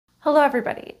Hello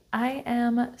everybody, I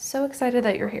am so excited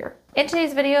that you're here. In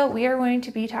today's video, we are going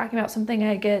to be talking about something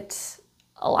I get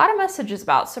a lot of messages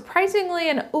about, surprisingly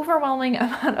an overwhelming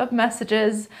amount of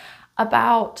messages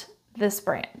about this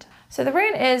brand. So the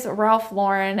brand is Ralph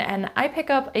Lauren, and I pick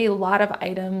up a lot of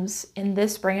items in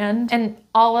this brand and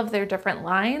all of their different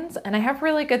lines, and I have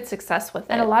really good success with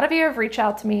it. And a lot of you have reached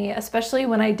out to me, especially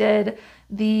when I did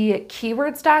the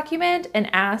keywords document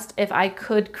and asked if I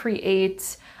could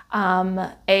create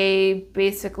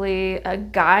basically a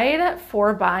guide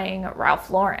for buying Ralph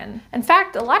Lauren. In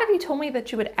fact, a lot of you told me that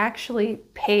you would actually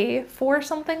pay for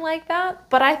something like that,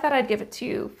 but I thought I'd give it to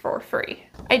you for free.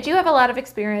 I do have a lot of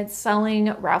experience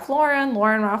selling Ralph Lauren,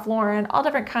 Ralph Lauren, all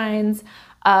different kinds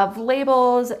of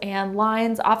labels and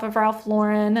lines off of Ralph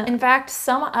Lauren. In fact,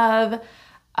 some of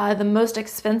the most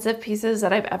expensive pieces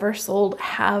that I've ever sold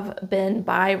have been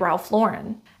by Ralph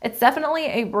Lauren. It's definitely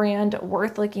a brand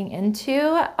worth looking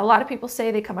into. A lot of people say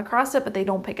they come across it, but they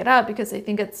don't pick it up because they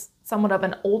think it's somewhat of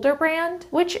an older brand,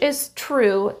 which is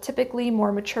true. Typically,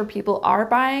 more mature people are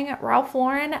buying Ralph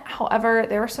Lauren. However,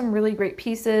 there are some really great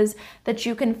pieces that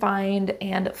you can find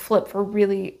and flip for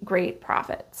really great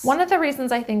profits. One of the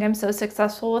reasons I think I'm so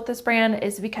successful with this brand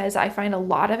is because I find a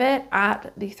lot of it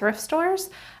at the thrift stores.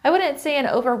 I wouldn't say an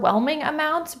overwhelming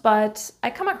amount, but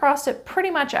I come across it pretty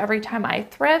much every time I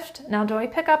thrift. Now, do I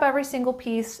pick up every single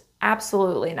piece?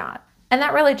 Absolutely not. And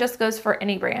that really just goes for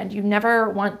any brand. You never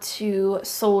want to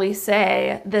solely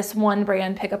say this one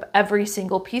brand, pick up every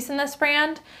single piece in this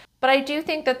brand. But I do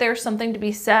think that there's something to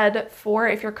be said for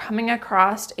if you're coming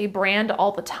across a brand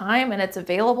all the time and it's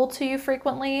available to you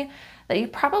frequently, that you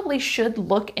probably should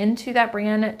look into that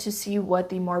brand to see what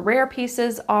the more rare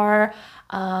pieces are.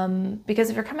 Because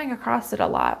if you're coming across it a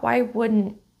lot, why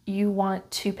wouldn't you want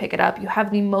to pick it up? You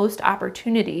have the most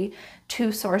opportunity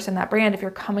to source in that brand if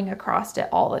you're coming across it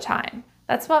all the time.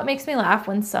 That's what makes me laugh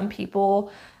when some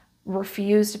people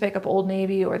refuse to pick up Old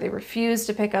Navy or they refuse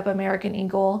to pick up American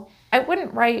Eagle. I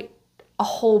wouldn't write a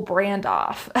whole brand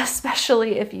off,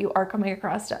 especially if you are coming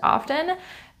across it often.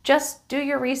 Just do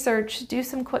your research, do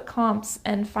some quick comps,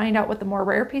 and find out what the more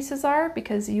rare pieces are,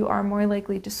 because you are more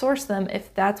likely to source them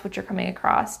if that's what you're coming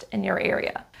across in your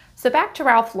area. So back to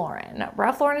Ralph Lauren.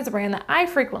 Ralph Lauren is a brand that I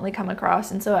frequently come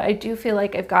across, and so I do feel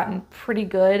like I've gotten pretty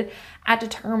good at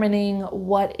determining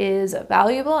what is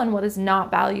valuable and what is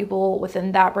not valuable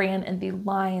within that brand and the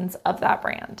lines of that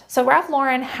brand. So Ralph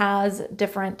Lauren has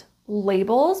different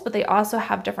labels, but they also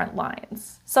have different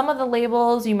lines. Some of the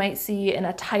labels you might see in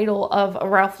a title of a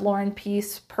Ralph Lauren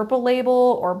piece, purple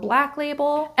label or black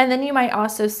label. And then you might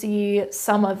also see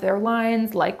some of their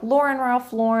lines like Lauren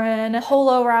Ralph Lauren,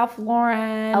 Polo Ralph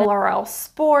Lauren, LRL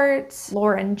Sport,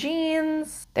 Lauren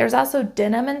Jeans. There's also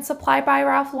Denim and Supply by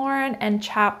Ralph Lauren and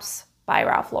Chaps by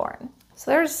Ralph Lauren.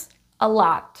 So there's a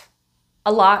lot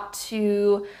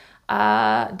to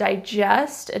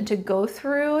digest and to go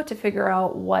through to figure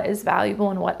out what is valuable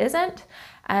and what isn't.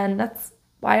 And that's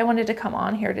why I wanted to come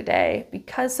on here today,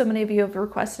 because so many of you have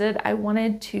requested. I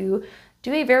wanted to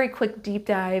do a very quick deep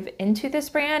dive into this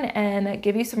brand and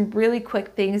give you some really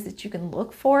quick things that you can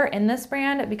look for in this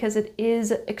brand, because it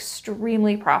is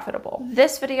extremely profitable.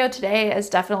 This video today is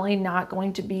definitely not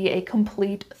going to be a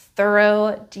complete,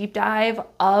 thorough deep dive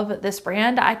of this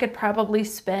brand. I could probably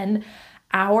spend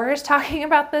hours talking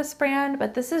about this brand,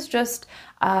 but this is just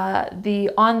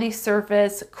the on the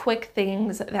surface quick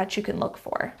things that you can look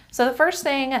for. So the first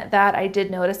thing that I did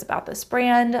notice about this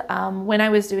brand when I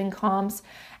was doing comps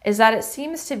is that it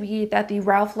seems to be that the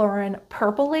Ralph Lauren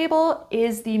purple label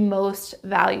is the most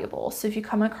valuable. So if you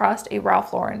come across a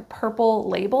Ralph Lauren purple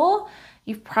label,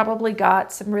 you've probably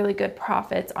got some really good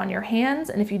profits on your hands.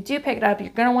 And if you do pick it up, you're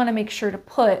gonna wanna make sure to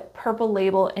put purple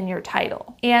label in your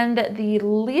title. And the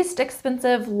least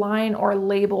expensive line or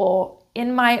label,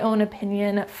 in my own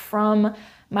opinion, from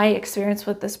my experience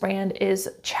with this brand, is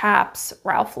Chaps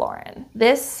Ralph Lauren.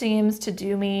 This seems to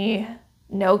do me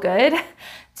no good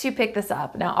to pick this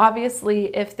up. Now,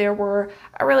 obviously, if there were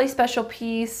a really special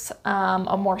piece,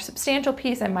 a more substantial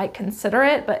piece, I might consider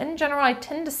it. But in general, I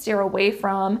tend to steer away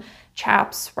from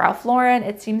Chaps Ralph Lauren.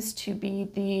 It seems to be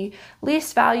the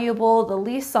least valuable, the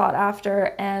least sought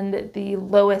after, and the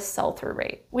lowest sell-through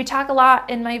rate. We talk a lot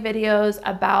in my videos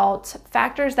about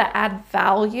factors that add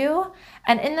value.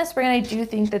 And in this brand, I do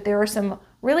think that there are some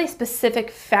really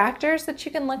specific factors that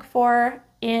you can look for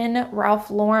in Ralph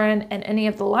Lauren and any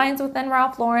of the lines within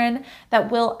Ralph Lauren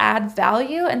that will add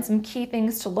value, and some key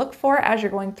things to look for as you're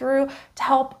going through to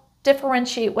help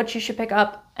differentiate what you should pick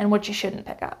up and what you shouldn't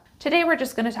pick up. Today, we're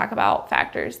just going to talk about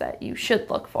factors that you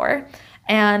should look for.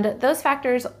 And those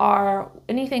factors are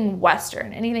anything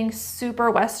Western, anything super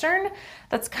Western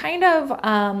that's kind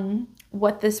of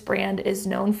what this brand is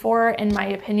known for, in my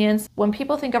opinion. When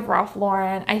people think of Ralph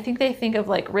Lauren, I think they think of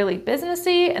like really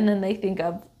businessy, and then they think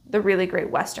of the really great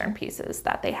Western pieces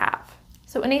that they have.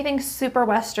 So anything super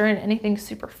Western, anything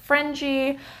super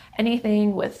fringy,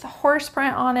 anything with horse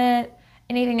print on it,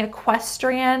 anything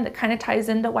equestrian that kind of ties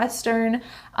into Western,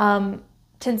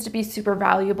 tends to be super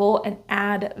valuable and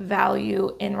add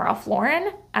value in Ralph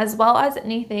Lauren, as well as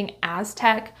anything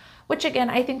Aztec, which again,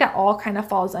 I think that all kind of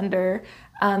falls under,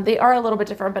 they are a little bit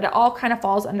different, but it all kind of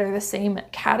falls under the same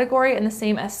category and the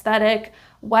same aesthetic.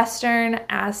 Western,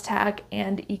 Aztec,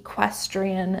 and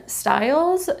equestrian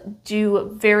styles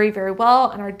do very, very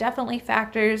well and are definitely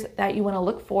factors that you want to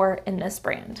look for in this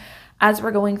brand. As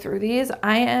we're going through these,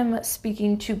 I am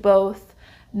speaking to both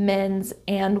men's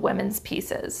and women's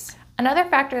pieces. Another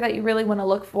factor that you really want to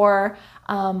look for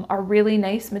are really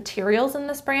nice materials in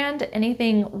this brand.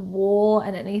 Anything wool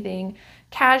and anything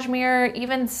cashmere,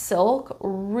 even silk,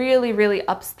 really, really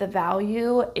ups the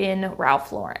value in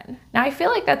Ralph Lauren. Now, I feel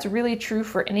like that's really true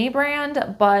for any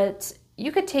brand, but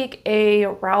you could take a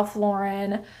Ralph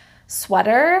Lauren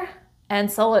sweater and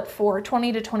sell it for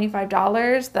 $20 to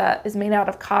 $25 that is made out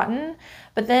of cotton.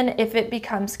 But then if it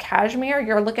becomes cashmere,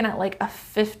 you're looking at like a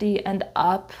 50 and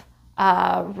up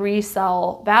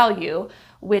resell value,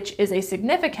 which is a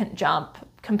significant jump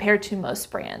compared to most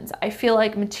brands. I feel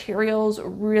like materials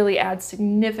really add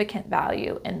significant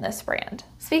value in this brand.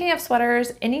 Speaking of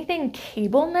sweaters, anything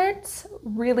cable knit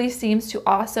really seems to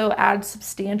also add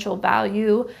substantial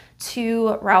value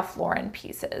to Ralph Lauren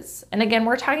pieces. And again,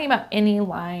 we're talking about any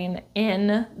line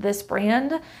in this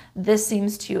brand. This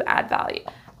seems to add value.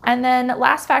 And then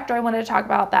last factor I wanted to talk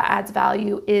about that adds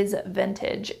value is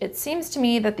vintage. It seems to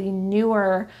me that the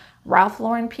newer Ralph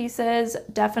Lauren pieces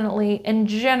definitely in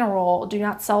general do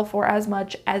not sell for as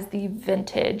much as the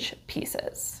vintage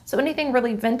pieces. So anything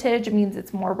really vintage means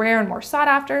it's more rare and more sought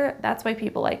after. That's why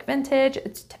people like vintage.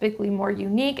 It's typically more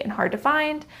unique and hard to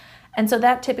find. And so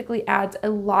that typically adds a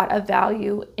lot of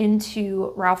value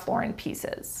into Ralph Lauren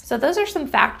pieces. So those are some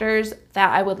factors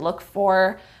that I would look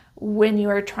for when you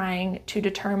are trying to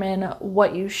determine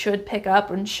what you should pick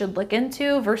up and should look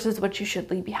into versus what you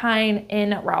should leave behind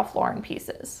in Ralph Lauren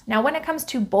pieces. Now, when it comes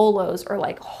to bolos or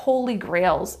like holy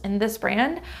grails in this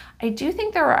brand, I do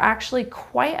think there are actually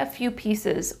quite a few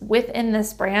pieces within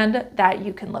this brand that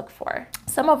you can look for.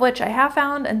 Some of which I have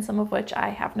found and some of which I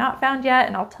have not found yet.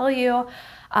 And I'll tell you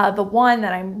the one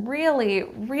that I'm really,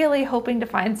 really hoping to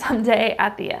find someday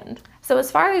at the end. So as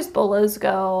far as bolos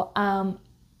go,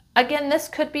 again, this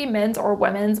could be men's or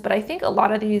women's, but I think a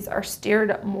lot of these are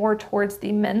steered more towards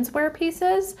the menswear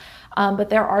pieces, but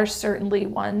there are certainly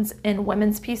ones in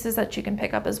women's pieces that you can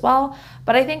pick up as well.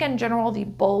 But I think in general, the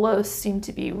bolos seem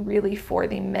to be really for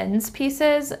the men's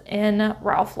pieces in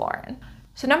Ralph Lauren.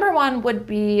 So number one would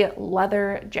be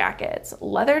leather jackets.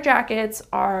 Leather jackets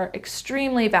are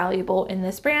extremely valuable in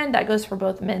this brand. That goes for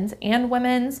both men's and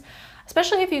women's.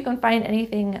 Especially if you can find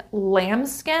anything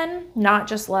lambskin, not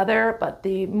just leather, but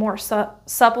the more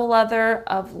supple leather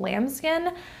of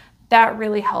lambskin, that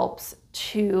really helps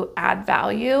to add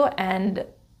value. And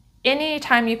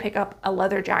anytime you pick up a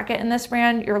leather jacket in this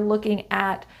brand, you're looking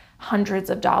at hundreds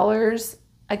of dollars.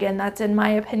 Again, that's in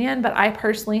my opinion, but I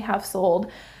personally have sold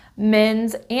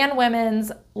men's and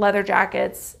women's leather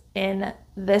jackets in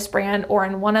this brand or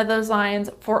in one of those lines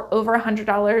for over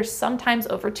 $100, sometimes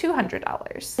over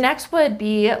 $200. Next would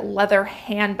be leather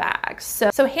handbags.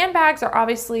 So handbags are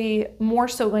obviously more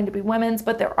so going to be women's,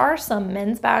 but there are some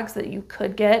men's bags that you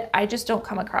could get. I just don't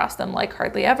come across them like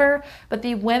hardly ever, but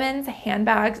the women's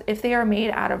handbags, if they are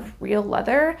made out of real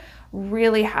leather,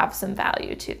 really have some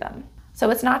value to them. So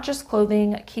it's not just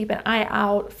clothing, keep an eye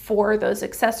out for those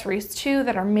accessories too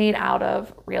that are made out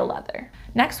of real leather.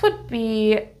 Next would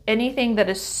be anything that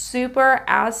is super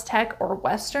Aztec or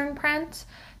Western print.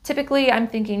 Typically I'm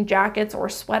thinking jackets or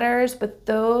sweaters, but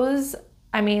those,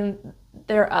 I mean,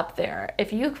 they're up there.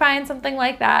 If you find something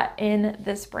like that in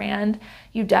this brand,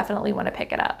 you definitely want to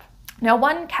pick it up. Now,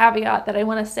 one caveat that I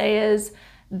want to say is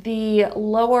the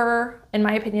lower, in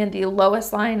my opinion, the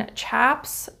lowest line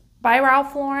chaps by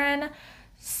Ralph Lauren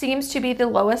seems to be the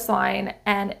lowest line,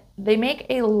 and they make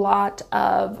a lot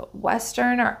of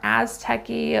Western or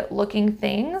Aztec-y looking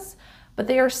things, but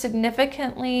they are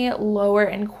significantly lower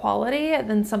in quality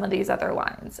than some of these other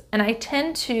lines. And I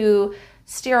tend to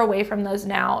steer away from those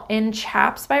now in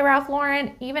chaps by Ralph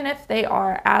Lauren, even if they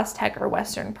are Aztec or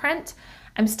Western print.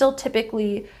 I'm still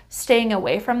typically staying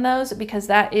away from those because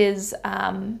that is,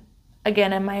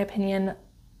 again, in my opinion,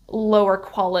 lower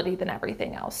quality than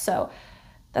everything else. So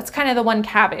that's kind of the one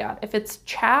caveat. If it's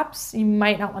chaps, you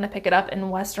might not want to pick it up in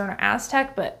Western or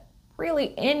Aztec, but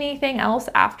really anything else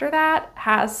after that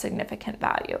has significant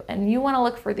value. And you want to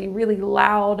look for the really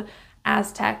loud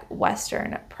Aztec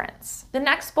Western prints. The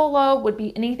next bolo would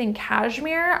be anything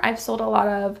cashmere. I've sold a lot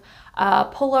of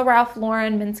Polo Ralph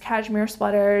Lauren men's cashmere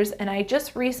sweaters, and I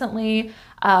just recently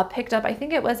picked up, I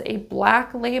think it was a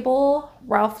black label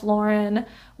Ralph Lauren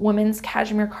women's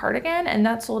cashmere cardigan, and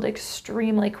that sold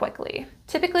extremely quickly.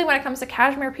 Typically when it comes to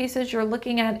cashmere pieces, you're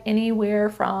looking at anywhere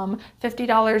from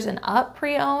 $50 and up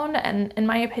pre-owned, and in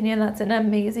my opinion, that's an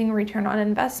amazing return on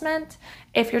investment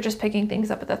if you're just picking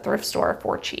things up at the thrift store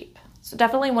for cheap. So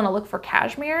definitely want to look for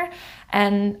cashmere.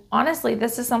 And honestly,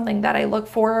 this is something that I look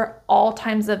for all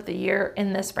times of the year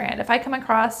in this brand. If I come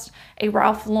across a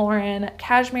Ralph Lauren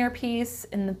cashmere piece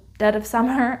in the dead of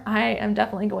summer, I am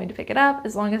definitely going to pick it up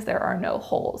as long as there are no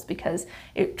holes, because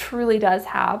it truly does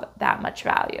have that much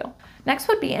value. Next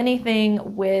would be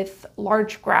anything with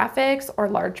large graphics or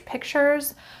large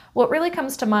pictures. What really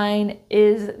comes to mind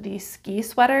is the ski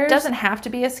sweaters. It doesn't have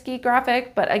to be a ski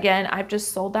graphic, but again, I've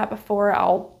just sold that before.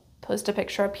 I'll post a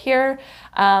picture up here.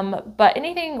 But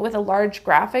anything with a large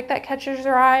graphic that catches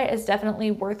your eye is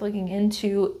definitely worth looking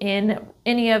into in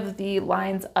any of the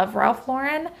lines of Ralph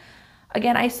Lauren.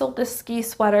 Again, I sold this ski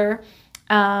sweater,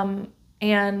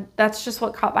 and that's just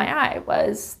what caught my eye,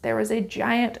 was there was a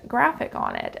giant graphic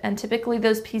on it. And typically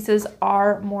those pieces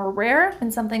are more rare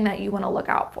and something that you want to look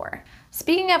out for.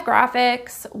 Speaking of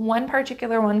graphics, one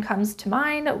particular one comes to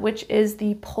mind, which is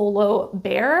the Polo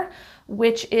Bear,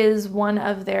 which is one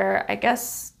of their, I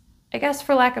guess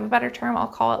for lack of a better term, I'll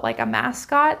call it like a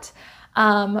mascot.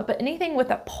 But anything with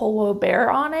a polo bear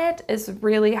on it is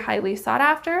really highly sought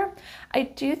after. I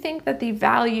do think that the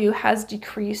value has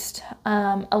decreased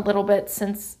a little bit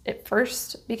since it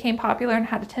first became popular and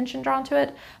had attention drawn to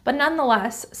it, but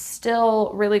nonetheless,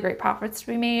 still really great profits to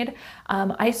be made.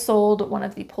 I sold one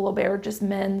of the Polo Bear just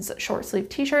men's short sleeve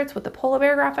t-shirts with the polar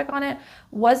bear graphic on it.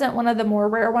 Wasn't one of the more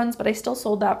rare ones, but I still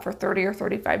sold that for $30 or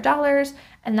 $35,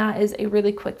 and that is a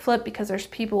really quick flip because there's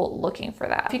people looking for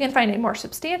that. If you can find a more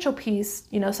substantial piece,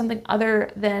 you know, something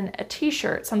other than a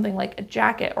t-shirt, something like a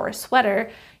jacket or a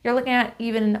sweater, you're looking at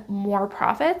even more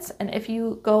profits. And if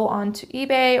you go onto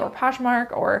eBay or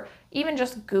Poshmark or even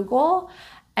just Google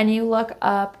and you look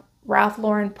up Ralph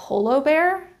Lauren Polo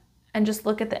Bear and just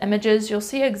look at the images, you'll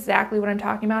see exactly what I'm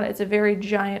talking about. It's a very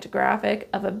giant graphic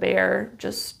of a bear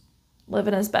just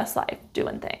living his best life,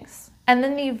 doing things. And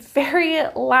then the very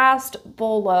last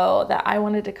bolo that I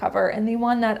wanted to cover, and the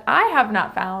one that I have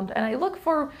not found and I look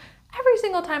for every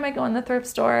single time I go in the thrift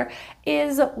store,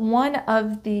 is one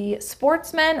of the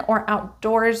sportsmen or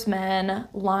outdoorsmen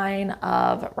line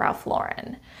of Ralph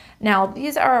Lauren. Now,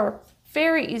 these are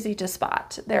very easy to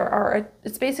spot.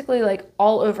 It's basically like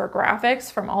all over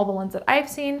graphics from all the ones that I've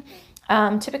seen.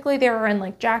 Typically they are in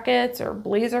like jackets or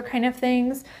blazer kind of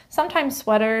things, sometimes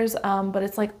sweaters, but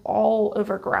it's like all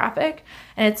over graphic,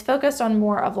 and it's focused on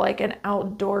more of like an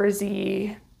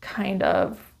outdoorsy kind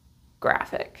of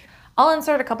graphic. I'll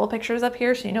insert a couple pictures up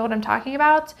here so you know what I'm talking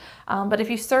about. But if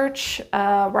you search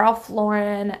Ralph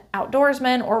Lauren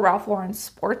Outdoorsman or Ralph Lauren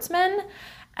Sportsman,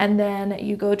 and then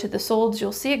you go to the solds,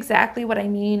 you'll see exactly what I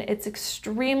mean. It's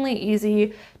extremely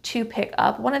easy to pick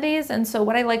up one of these. And so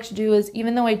what I like to do is,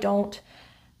 even though I don't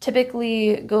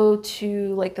typically go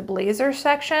to like the blazer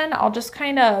section, I'll just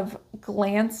kind of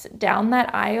glance down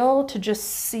that aisle to just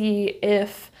see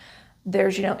if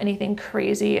there's, you know, anything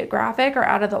crazy graphic or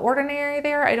out of the ordinary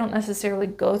there. I don't necessarily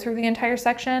go through the entire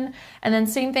section. And then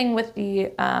same thing with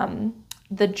the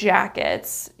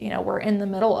jackets. You know, we're in the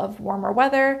middle of warmer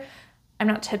weather. I'm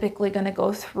not typically going to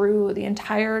go through the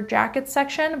entire jacket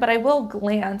section, but I will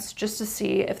glance just to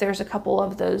see if there's a couple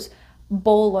of those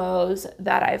bolos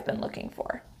that I've been looking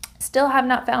for. Still have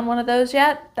not found one of those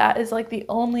yet. That is like the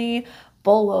only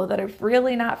bolo that I've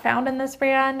really not found in this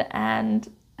brand,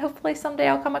 and hopefully someday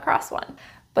I'll come across one.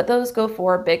 But those go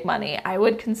for big money. I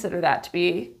would consider that to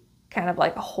be kind of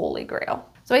like a holy grail.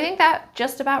 So I think that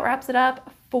just about wraps it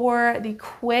up for the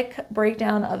quick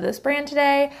breakdown of this brand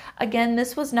today. Again,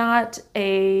 this was not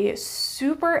a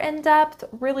super in-depth,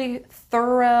 really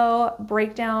thorough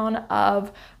breakdown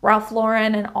of Ralph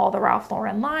Lauren and all the Ralph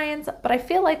Lauren lines, but I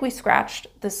feel like we scratched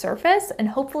the surface, and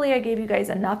hopefully I gave you guys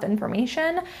enough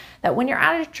information that when you're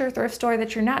at your thrift store,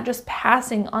 that you're not just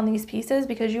passing on these pieces,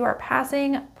 because you are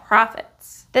passing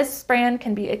profits. This brand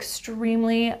can be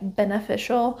extremely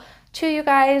beneficial to you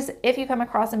guys if you come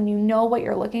across them and you know what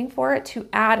you're looking for to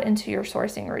add into your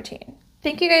sourcing routine.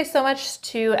 Thank you guys so much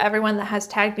to everyone that has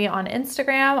tagged me on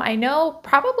Instagram. I know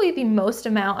probably the most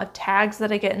amount of tags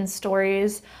that I get in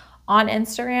stories on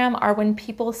Instagram are when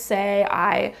people say,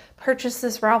 I purchased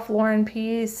this Ralph Lauren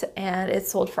piece and it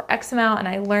sold for X amount, and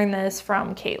I learned this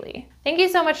from Cayley. Thank you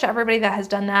so much to everybody that has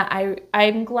done that.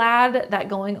 I'm glad that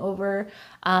going over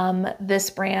this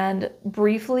brand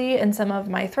briefly in some of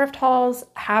my thrift hauls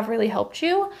have really helped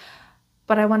you.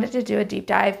 But I wanted to do a deep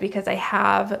dive because I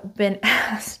have been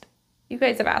asked, you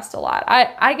guys have asked a lot.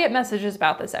 I get messages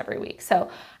about this every week. So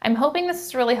I'm hoping this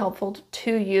is really helpful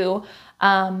to you.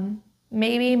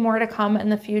 Maybe more to come in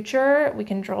the future. We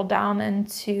can drill down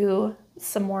into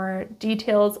some more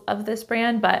details of this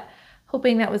brand, but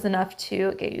hoping that was enough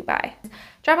to get you by.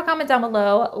 Drop a comment down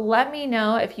below. Let me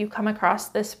know if you come across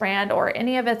this brand or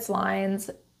any of its lines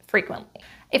frequently.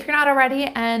 If you're not already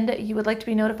and you would like to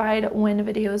be notified when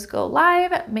videos go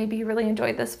live, maybe you really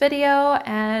enjoyed this video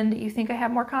and you think I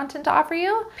have more content to offer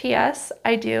you. P.S.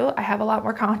 I do. I have a lot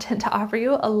more content to offer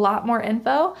you, a lot more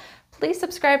info. Please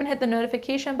subscribe and hit the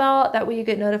notification bell. That way you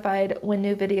get notified when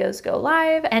new videos go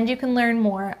live and you can learn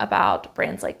more about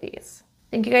brands like these.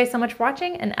 Thank you guys so much for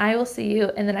watching, and I will see you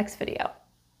in the next video.